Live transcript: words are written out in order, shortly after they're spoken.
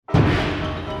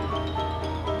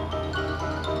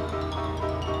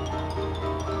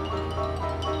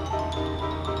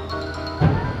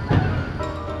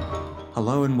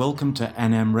Hello and welcome to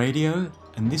Anam Radio,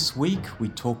 and this week we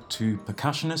talk to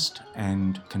percussionist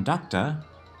and conductor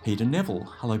Peter Neville.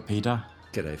 Hello Peter.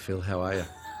 G'day Phil, how are you?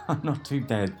 Not too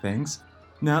bad, thanks.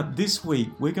 Now this week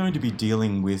we're going to be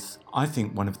dealing with, I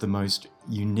think, one of the most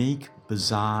unique,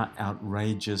 bizarre,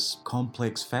 outrageous,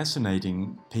 complex,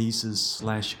 fascinating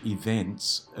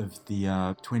pieces/events of the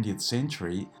 20th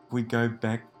century. We go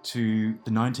back to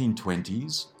the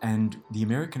 1920s and the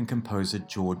American composer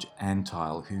George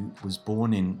Antheil, who was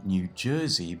born in New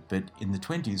Jersey but in the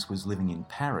 20s was living in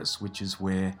Paris, which is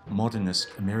where modernist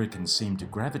Americans seemed to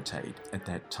gravitate at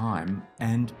that time.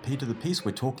 And Peter, the piece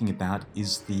we're talking about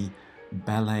is the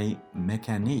Ballet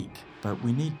Mécanique, but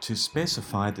we need to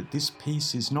specify that this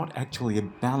piece is not actually a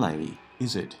ballet,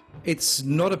 is it? It's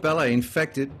not a ballet. In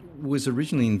fact, it was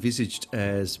originally envisaged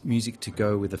as music to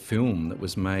go with a film that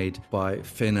was made by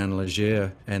Fernand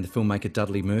Léger and the filmmaker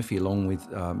Dudley Murphy, along with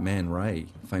Man Ray,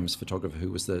 famous photographer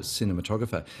who was the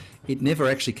cinematographer. It never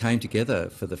actually came together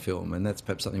for the film, and that's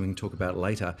perhaps something we can talk about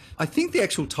later. I think the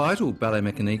actual title, Ballet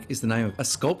Mécanique, is the name of a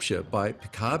sculpture by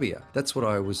Picabia. That's what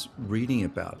I was reading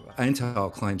about.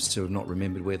 Antheil claims to have not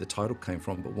remembered where the title came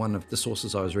from, but one of the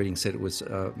sources I was reading said it was,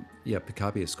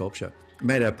 Picabia sculpture.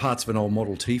 Made out of parts of an old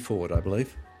Model T Ford, I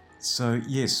believe. So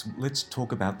yes, let's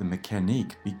talk about the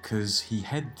Mécanique, because he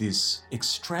had this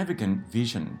extravagant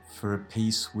vision for a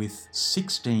piece with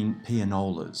 16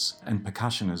 pianolas and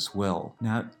percussion as well.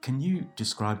 Now, can you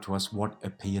describe to us what a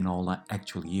pianola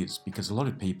actually is? Because a lot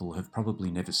of people have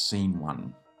probably never seen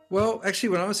one. Well, actually,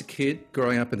 when I was a kid,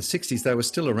 growing up in the 60s, they were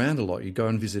still around a lot. You'd go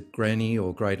and visit granny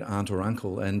or great aunt or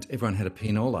uncle, and everyone had a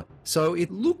pianola. So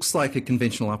it looks like a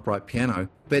conventional upright piano,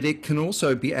 but it can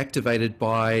also be activated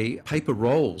by paper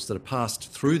rolls that are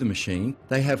passed through the machine.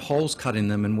 They have holes cut in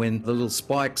them, and when the little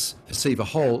spikes perceive a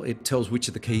hole, it tells which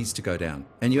of the keys to go down.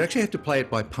 And you actually have to play it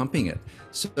by pumping it.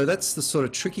 So that's the sort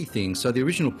of tricky thing. So the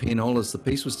original pianolas the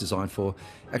piece was designed for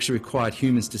actually required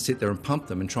humans to sit there and pump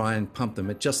them and try and pump them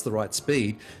at just the right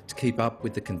speed to keep up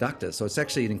with the conductor. So it's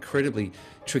actually an incredibly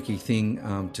tricky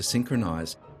thing to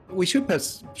synchronize. We should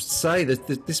perhaps say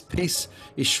that this piece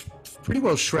is pretty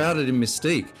well shrouded in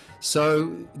mystique.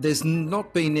 So there's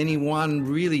not been any one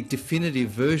really definitive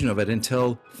version of it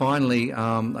until finally,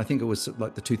 I think it was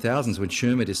like the 2000s when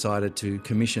Schirmer decided to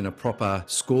commission a proper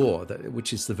score,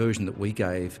 which is the version that we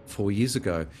gave 4 years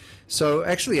ago. So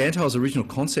actually Antheil's original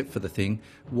concept for the thing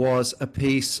was a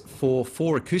piece for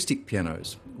 4 acoustic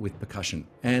pianos with percussion.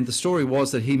 And the story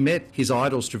was that he met his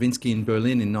idol Stravinsky in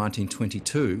Berlin in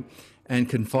 1922 and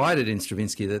confided in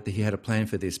Stravinsky that he had a plan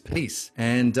for this piece.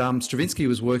 And Stravinsky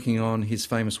was working on his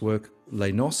famous work,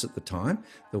 Les Noces at the time,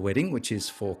 The Wedding, which is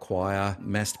for choir,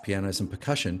 massed pianos and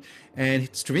percussion. And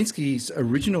Stravinsky's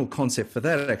original concept for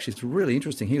that actually is really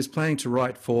interesting. He was planning to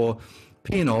write for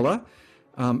pianola,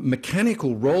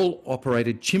 mechanical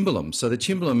roll-operated cimbalom. So the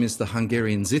cimbalom is the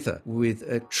Hungarian zither with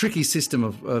a tricky system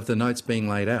of the notes being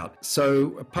laid out. So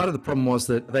part of the problem was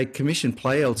that they commissioned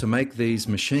Pleyel to make these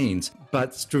machines,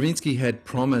 but Stravinsky had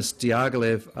promised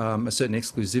Diaghilev a certain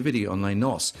exclusivity on Les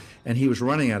Noces, and he was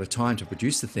running out of time to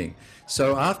produce the thing.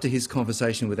 So after his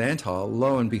conversation with Antheil,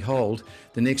 lo and behold,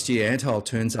 the next year Antheil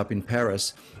turns up in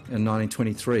Paris in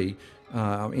 1923,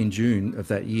 in June of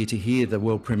that year to hear the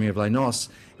world premiere of Les Noces.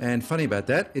 And funny about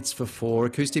that, it's for 4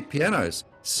 acoustic pianos.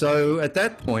 So at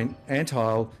that point,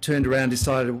 Antheil turned around,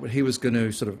 decided he was going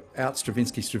to sort of out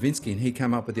Stravinsky, and he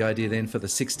came up with the idea then for the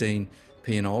 16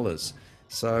 pianolas.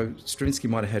 So Stravinsky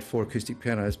might have had 4 acoustic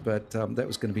pianos, but that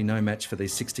was going to be no match for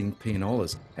these 16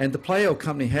 pianolas. And the Pleyel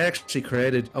company had actually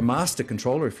created a master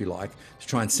controller, if you like, to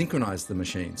try and synchronize the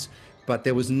machines. But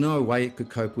there was no way it could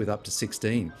cope with up to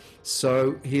 16.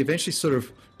 So he eventually sort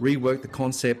of reworked the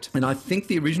concept. And I think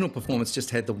the original performance just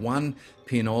had the one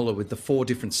pianola with the 4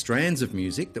 different strands of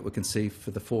music that were conceived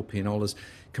for the 4 pianolas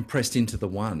compressed into the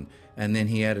one. And then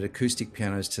he added acoustic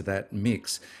pianos to that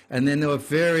mix. And then there were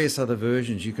various other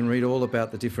versions. You can read all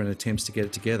about the different attempts to get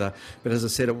it together. But as I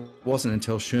said, it wasn't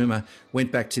until Schirmer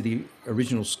went back to the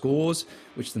original scores,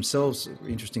 which themselves are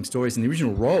interesting stories, and the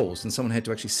original rolls. And someone had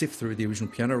to actually sift through the original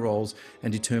piano rolls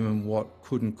and determine what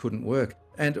could and couldn't work.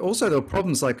 And also there were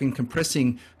problems like in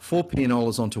compressing 4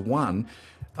 pianolas onto one.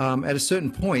 At a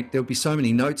certain point, there would be so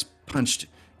many notes punched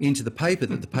into the paper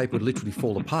that the paper would literally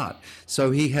fall apart.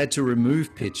 So he had to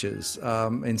remove pitches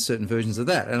in certain versions of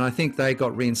that. And I think they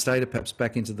got reinstated perhaps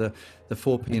back into the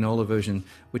 4 pianola version,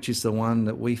 which is the one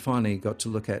that we finally got to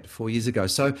look at 4 years ago.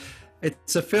 So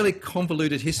it's a fairly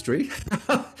convoluted history.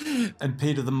 And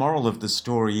Peter, the moral of the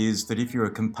story is that if you're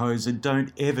a composer,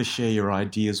 don't ever share your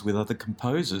ideas with other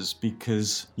composers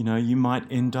because, you might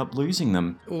end up losing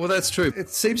them. Well, that's true. It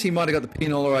seems he might have got the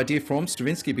pianola idea from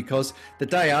Stravinsky because the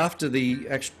day after the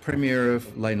actual premiere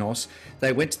of Les Noces,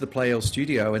 they went to the Pleyel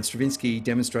studio and Stravinsky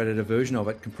demonstrated a version of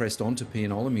it compressed onto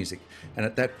pianola music. And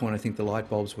at that point, I think the light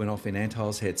bulbs went off in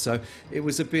Antheil's head. So it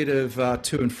was a bit of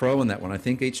to and fro on that one. I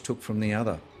think each took from the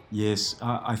other. Yes,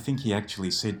 I think he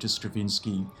actually said to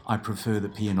Stravinsky, I prefer the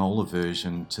pianola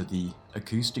version to the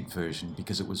acoustic version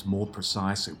because it was more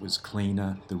precise, it was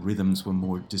cleaner, the rhythms were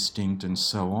more distinct and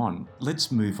so on.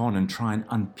 Let's move on and try and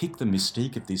unpick the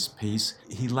mystique of this piece.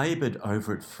 He laboured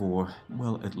over it for,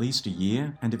 at least a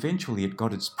year, and eventually it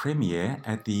got its premiere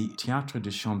at the Théâtre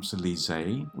des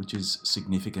Champs-Élysées, which is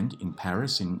significant in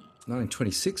Paris in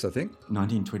 1926, I think.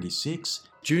 1926.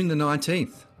 June the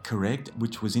 19th. Correct,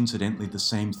 which was incidentally the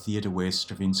same theatre where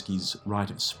Stravinsky's Rite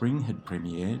of Spring had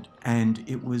premiered. And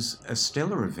it was a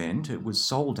stellar event. It was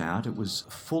sold out. It was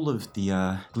full of the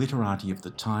glitterati of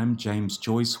the time. James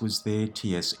Joyce was there,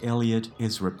 T.S. Eliot,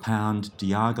 Ezra Pound,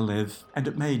 Diaghilev, and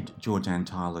it made George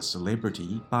Antheil a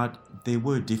celebrity. But there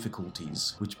were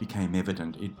difficulties which became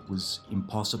evident. It was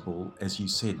impossible, as you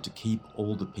said, to keep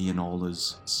all the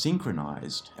pianolas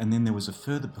synchronised. And then there was a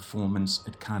further performance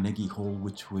at Carnegie Hall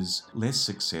which was less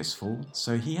successful.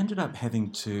 So he ended up having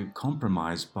to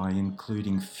compromise by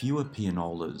including fewer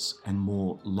pianolas and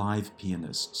more live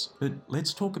pianists. But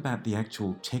let's talk about the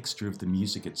actual texture of the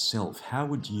music itself. How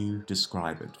would you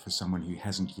describe it for someone who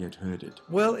hasn't yet heard it?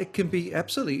 Well, it can be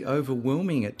absolutely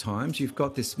overwhelming at times. You've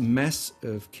got this mass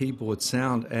of keyboard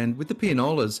sound, and with the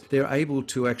pianolas, they're able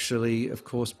to actually, of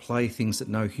course, play things that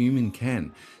no human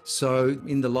can. So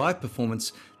in the live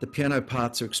performance, the piano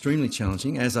parts are extremely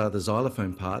challenging, as are the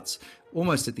xylophone parts,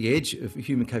 almost at the edge of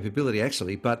human capability,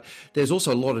 actually. But there's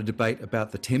also a lot of debate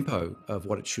about the tempo of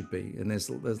what it should be. And there's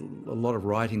a lot of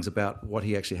writings about what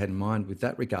he actually had in mind with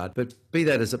that regard. But be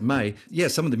that as it may,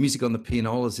 some of the music on the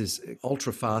pianolas is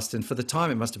ultra fast. And for the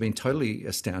time, it must have been totally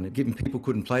astounding. Given people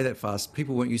couldn't play that fast,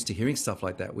 people weren't used to hearing stuff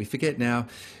like that. We forget now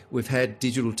we've had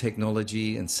digital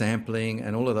technology and sampling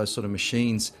and all of those sort of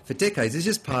machines for decades. It's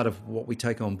just part of what we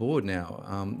take on board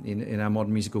now in our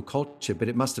modern musical culture. But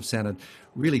it must have sounded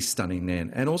really stunning then.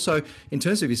 And also, in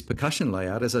terms of his percussion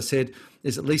layout, as I said,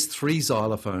 there's at least 3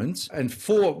 xylophones and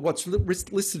 4 what's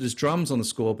listed as drums on the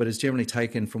score, but is generally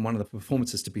taken from one of the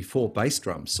performances to be 4 bass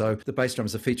drums. So the bass drum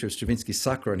is a feature of Stravinsky's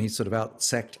Sacre, and he sort of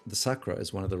outsacked the Sacre,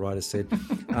 as one of the writers said,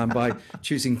 by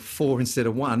choosing 4 instead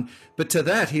of 1. But to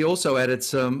that, he also added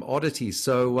some oddities.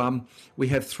 So we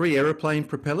have 3 aeroplane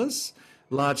propellers,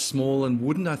 large, small and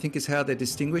wooden, I think is how they're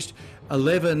distinguished.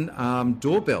 11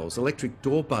 doorbells, electric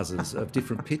door buzzers of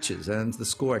different pitches, and the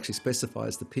score actually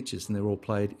specifies the pitches and they're all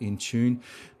played in tune,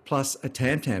 plus a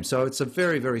tam-tam. So it's a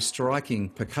very, very striking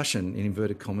percussion, in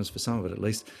inverted commas for some of it at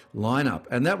least, lineup.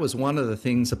 And that was one of the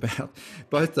things about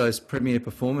both those premiere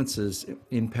performances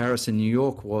in Paris and New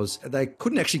York was they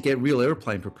couldn't actually get real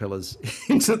airplane propellers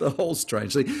into the hall,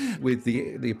 strangely, with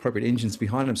the appropriate engines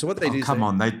behind them. So what they did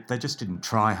they just didn't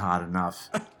try hard enough.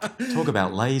 Talk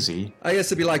about lazy. I guess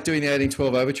it'd be like doing the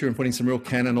 1812 Overture and putting some real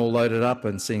cannon all loaded up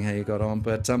and seeing how you got on.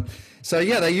 But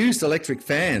they used electric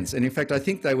fans. And in fact, I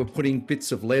think they were putting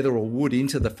bits of leather or wood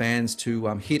into the fans to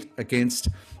hit against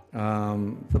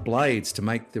the blades to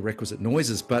make the requisite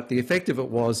noises. But the effect of it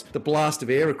was the blast of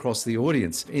air across the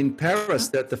audience. In Paris,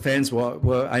 the fans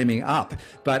were aiming up.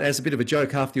 But as a bit of a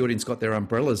joke, half the audience got their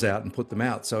umbrellas out and put them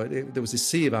out. So there was a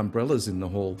sea of umbrellas in the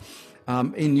hall.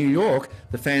 In New York,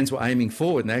 the fans were aiming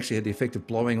forward and they actually had the effect of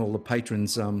blowing all the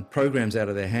patrons' programs out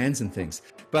of their hands and things.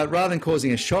 But rather than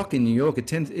causing a shock in New York,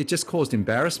 it just caused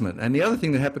embarrassment. And the other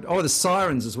thing that happened, the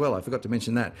sirens as well, I forgot to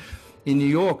mention that. In New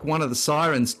York, one of the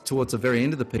sirens towards the very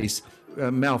end of the piece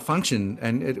malfunctioned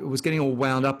and it was getting all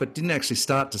wound up, but didn't actually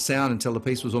start to sound until the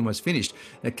piece was almost finished.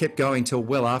 And it kept going till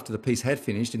well after the piece had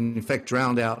finished and in fact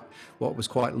drowned out what was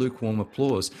quite lukewarm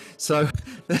applause. So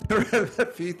there are a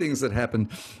few things that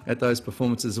happened at those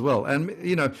performances as well. And,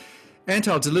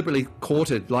 Antheil deliberately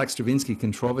courted, like Stravinsky,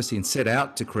 controversy and set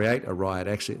out to create a riot,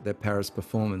 actually, at that Paris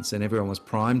performance, and everyone was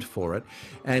primed for it.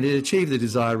 And it achieved the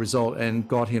desired result and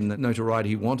got him the notoriety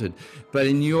he wanted. But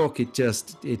in New York, it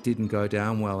didn't go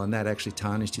down well, and that actually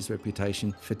tarnished his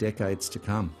reputation for decades to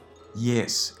come.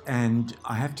 Yes, and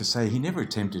I have to say he never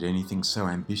attempted anything so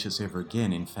ambitious ever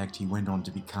again. In fact, he went on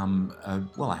to become, a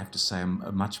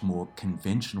much more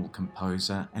conventional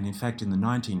composer. And in fact, in the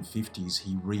 1950s,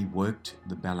 he reworked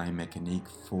the Ballet Mécanique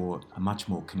for a much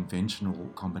more conventional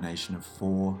combination of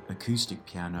 4 acoustic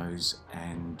pianos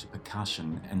and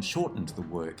percussion and shortened the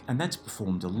work. And that's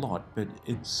performed a lot, but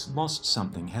it's lost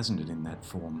something, hasn't it, in that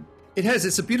form? It has.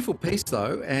 It's a beautiful piece,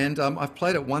 though, and I've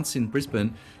played it once in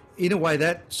Brisbane. In a way,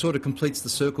 that sort of completes the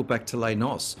circle back to Les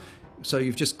Noces. So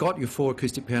you've just got your 4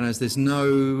 acoustic pianos. There's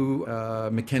no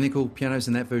mechanical pianos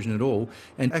in that version at all.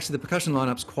 And actually, the percussion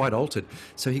lineup's quite altered.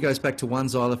 So he goes back to one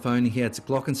xylophone, he adds a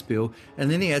glockenspiel,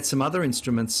 and then he adds some other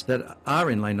instruments that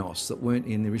are in Les Noces that weren't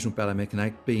in the original Ballet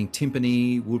Mécanique, being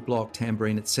timpani, woodblock,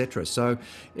 tambourine, etc. So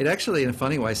it actually, in a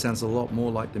funny way, sounds a lot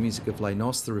more like the music of Les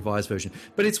Noces, the revised version.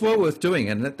 But it's well worth doing,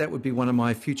 and that would be one of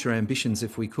my future ambitions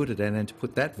if we could, and to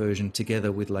put that version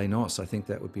together with Les Noces. I think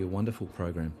that would be a wonderful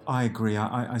program. I agree.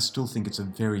 I still think it's a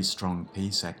very strong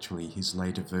piece, actually, his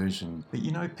later version. But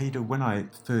you know, Peter, when I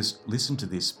first listened to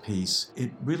this piece,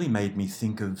 it really made me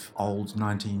think of old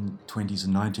 1920s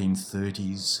and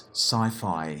 1930s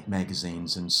sci-fi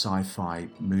magazines and sci-fi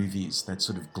movies, that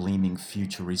sort of gleaming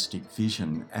futuristic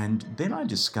vision. And then I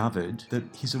discovered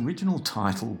that his original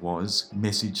title was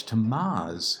Message to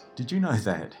Mars. Did you know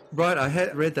that? Right, I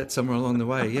had read that somewhere along the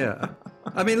way, yeah.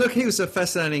 I mean, look, he was a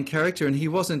fascinating character, and he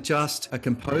wasn't just a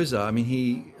composer. I mean,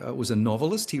 he was a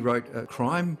novelist. He wrote a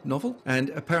crime novel, and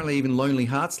apparently even Lonely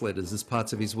Hearts letters as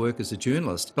parts of his work as a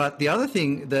journalist. But the other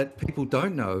thing that people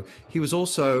don't know, he was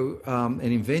also an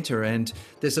inventor, and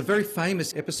there's a very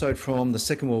famous episode from the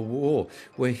Second World War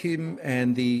where him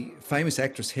and the famous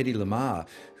actress Hedy Lamarr,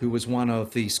 who was one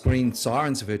of the screen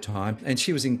sirens of her time, and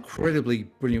she was an incredibly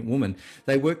brilliant woman,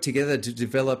 they worked together to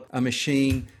develop a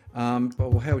machine.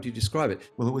 Well, how would you describe it?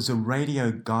 Well, it was a radio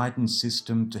guidance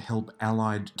system to help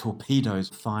Allied torpedoes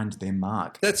find their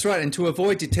mark. That's right. And to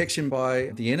avoid detection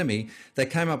by the enemy, they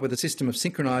came up with a system of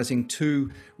synchronizing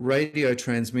 2 radio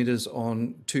transmitters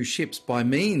on 2 ships by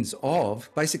means of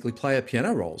basically player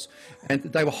piano rolls. And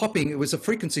they were hopping. It was a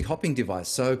frequency hopping device.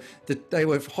 So that they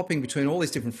were hopping between all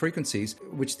these different frequencies,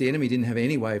 which the enemy didn't have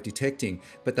any way of detecting.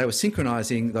 But they were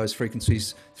synchronizing those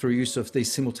frequencies through use of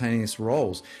these simultaneous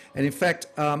rolls. And in fact,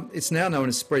 it's now known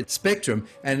as spread spectrum,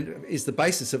 and is the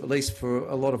basis of, at least for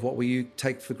a lot of what we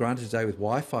take for granted today with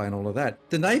Wi-Fi and all of that.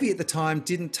 The Navy at the time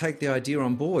didn't take the idea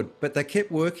on board, but they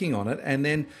kept working on it, and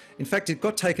then in fact it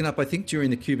got taken up, I think,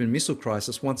 during the Cuban Missile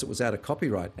Crisis once it was out of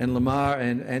copyright, and Lamarr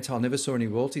and Antheil never saw any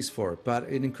royalties for it. But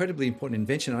an incredibly important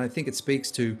invention, and I think it speaks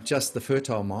to just the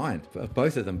fertile mind of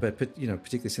both of them, but you know,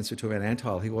 particularly since we're talking about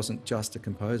Antheil, he wasn't just a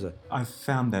composer. I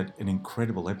found that an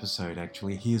incredible episode,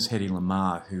 actually. Here's Hedy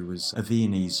Lamarr, who was a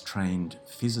Viennese-trained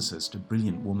physicist, a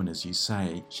brilliant woman, as you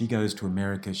say. She goes to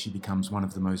America, she becomes one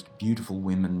of the most beautiful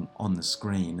women on the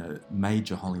screen, a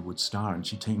major Hollywood star, and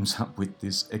she teams up with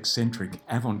this eccentric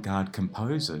avant-garde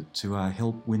composer to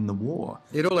help win the war.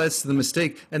 It all adds to the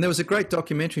mystique. And there was a great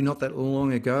documentary not that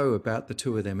long ago about the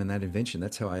 2 of them and that invention.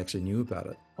 That's how I actually knew about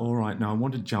it. All right, now I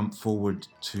want to jump forward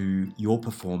to your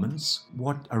performance.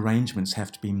 What arrangements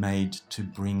have to be made to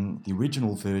bring the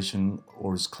original version,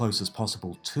 or as close as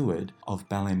possible to it, of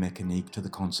Ballet Mécanique to the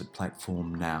concert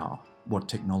platform now? What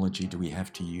technology do we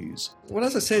have to use? Well,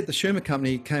 as I said, the Sherman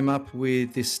Company came up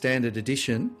with this standard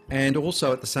edition, and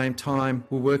also at the same time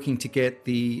we're working to get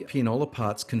the pianola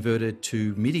parts converted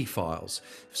to MIDI files.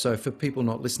 So for people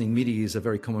not listening, MIDI is a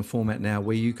very common format now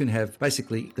where you can have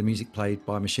basically the music played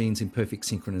by machines in perfect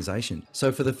synchronization.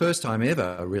 So for the first time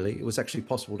ever, really, it was actually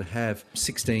possible to have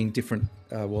 16 different,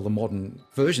 the modern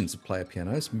versions of player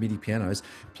pianos, MIDI pianos,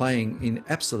 playing in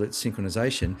absolute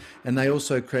synchronization. And they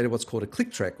also created what's called a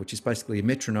click track, which is basically a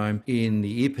metronome in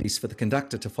the earpiece for the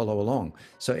conductor to follow along.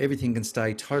 So everything can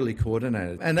stay totally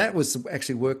coordinated. And that was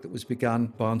actually work that was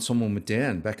begun by Ensemble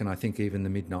Moderne back in, I think, even the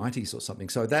mid-90s or something.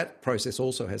 So that process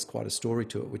also has quite a story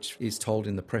to it, which is told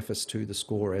in the preface to the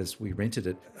score as we rented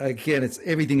it. Again, it's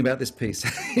everything about this piece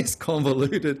is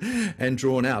convoluted and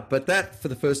drawn out. But that, for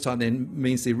the first time, then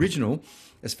means the original,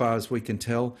 as far as we can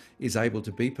tell, is able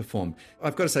to be performed.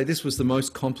 I've got to say, this was the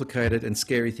most complicated and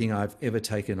scary thing I've ever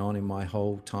taken on in my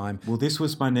whole time. Well, this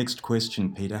was my next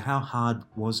question, Peter. How hard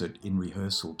was it in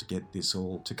rehearsal to get this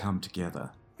all to come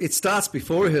together? It starts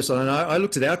before rehearsal, and I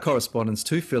looked at our correspondence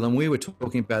too, Phil, and we were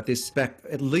talking about this back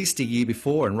at least a year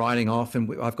before and writing off,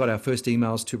 and I've got our first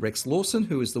emails to Rex Lawson,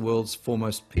 who is the world's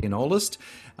foremost pianolist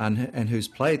and who's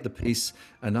played the piece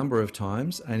a number of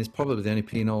times and is probably the only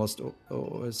pianolist,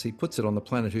 or as he puts it, on the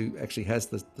planet who actually has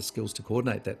the skills to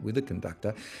coordinate that with a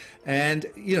conductor. And,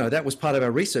 you know, that was part of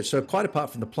our research. So quite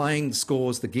apart from the playing, the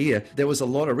scores, the gear, there was a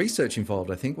lot of research involved,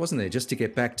 I think, wasn't there, just to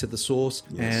get back to the source.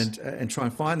 Yes. and try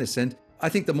and find this. And I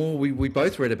think the more we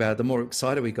both read about it, the more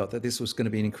excited we got that this was going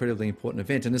to be an incredibly important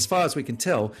event. And as far as we can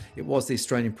tell, it was the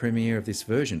Australian premiere of this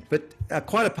version. But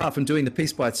quite apart from doing the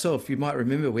piece by itself, you might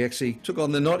remember we actually took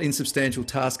on the not insubstantial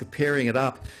task of pairing it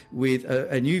up with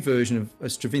a new version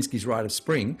of Stravinsky's Rite of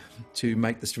Spring to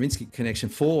make the Stravinsky connection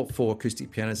for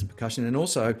acoustic pianos and percussion, and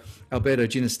also Alberto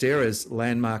Ginastera's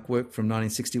landmark work from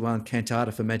 1961,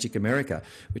 Cantata for Magic America,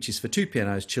 which is for two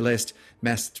pianos, celeste,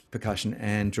 massed percussion,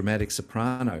 and dramatic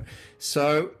soprano.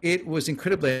 So it was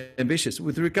incredibly ambitious.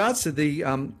 With regards to the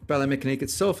Ballet Mécanique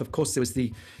itself, of course, there was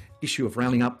the issue of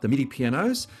rounding up the MIDI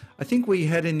pianos. I think we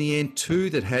had in the end two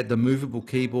that had the movable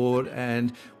keyboard,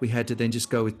 and we had to then just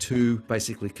go with two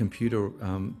basically computer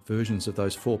versions of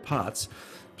those four parts.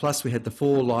 Plus we had the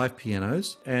four live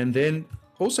pianos, and then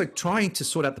also trying to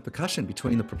sort out the percussion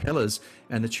between the propellers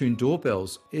and the tuned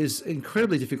doorbells is an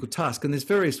incredibly difficult task, and there's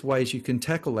various ways you can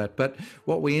tackle that. But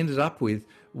what we ended up with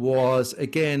was,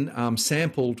 again,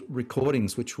 sampled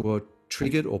recordings which were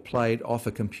triggered or played off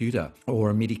a computer or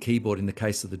a MIDI keyboard in the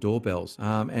case of the doorbells.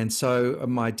 And so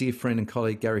my dear friend and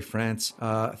colleague Gary France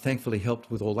thankfully helped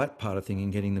with all that part of thing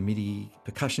in getting the MIDI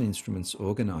percussion instruments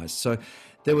organised. So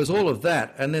there was all of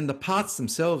that. And then the parts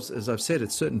themselves, as I've said,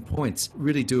 at certain points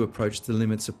really do approach the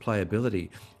limits of playability.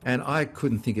 And I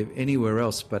couldn't think of anywhere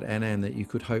else but Anam that you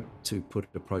could hope to put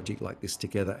a project like this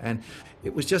together. And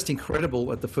it was just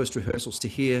incredible at the first rehearsals to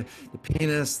hear the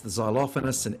pianists, the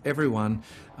xylophonists, and everyone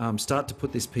start to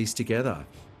put this piece together.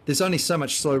 There's only so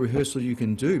much slow rehearsal you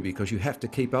can do because you have to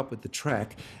keep up with the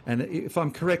track. And if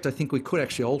I'm correct, I think we could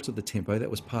actually alter the tempo.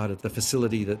 That was part of the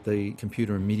facility that the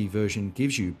computer and MIDI version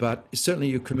gives you. But certainly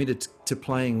you're committed to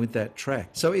playing with that track.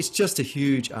 So it's just a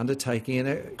huge undertaking.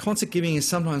 And concert giving is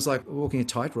sometimes like walking a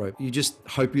tightrope. You just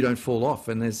hope you don't fall off.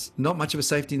 And there's not much of a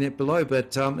safety net below.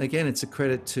 But again, it's a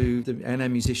credit to the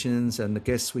Anam musicians and the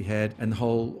guests we had and the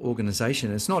whole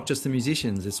organisation. It's not just the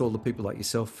musicians. It's all the people like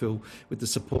yourself, Phil, with the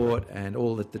support and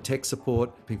all the tech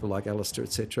support, people like Alistair,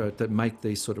 etc., that make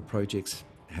these sort of projects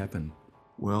happen.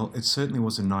 Well, it certainly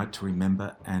was a night to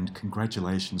remember, and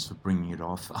congratulations for bringing it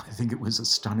off. I think it was a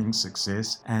stunning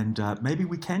success, and maybe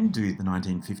we can do the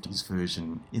 1950s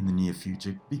version in the near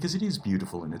future, because it is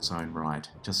beautiful in its own right,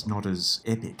 just not as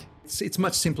epic. It's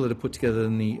much simpler to put together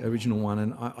than the original one,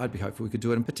 and I'd be hopeful we could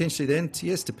do it, and potentially then,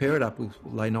 to pair it up with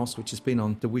Les Noces, which has been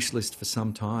on the wish list for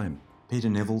some time. Peter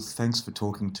Neville, thanks for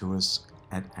talking to us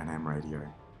at Anam Radio.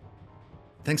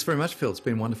 Thanks very much, Phil. It's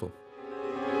been wonderful.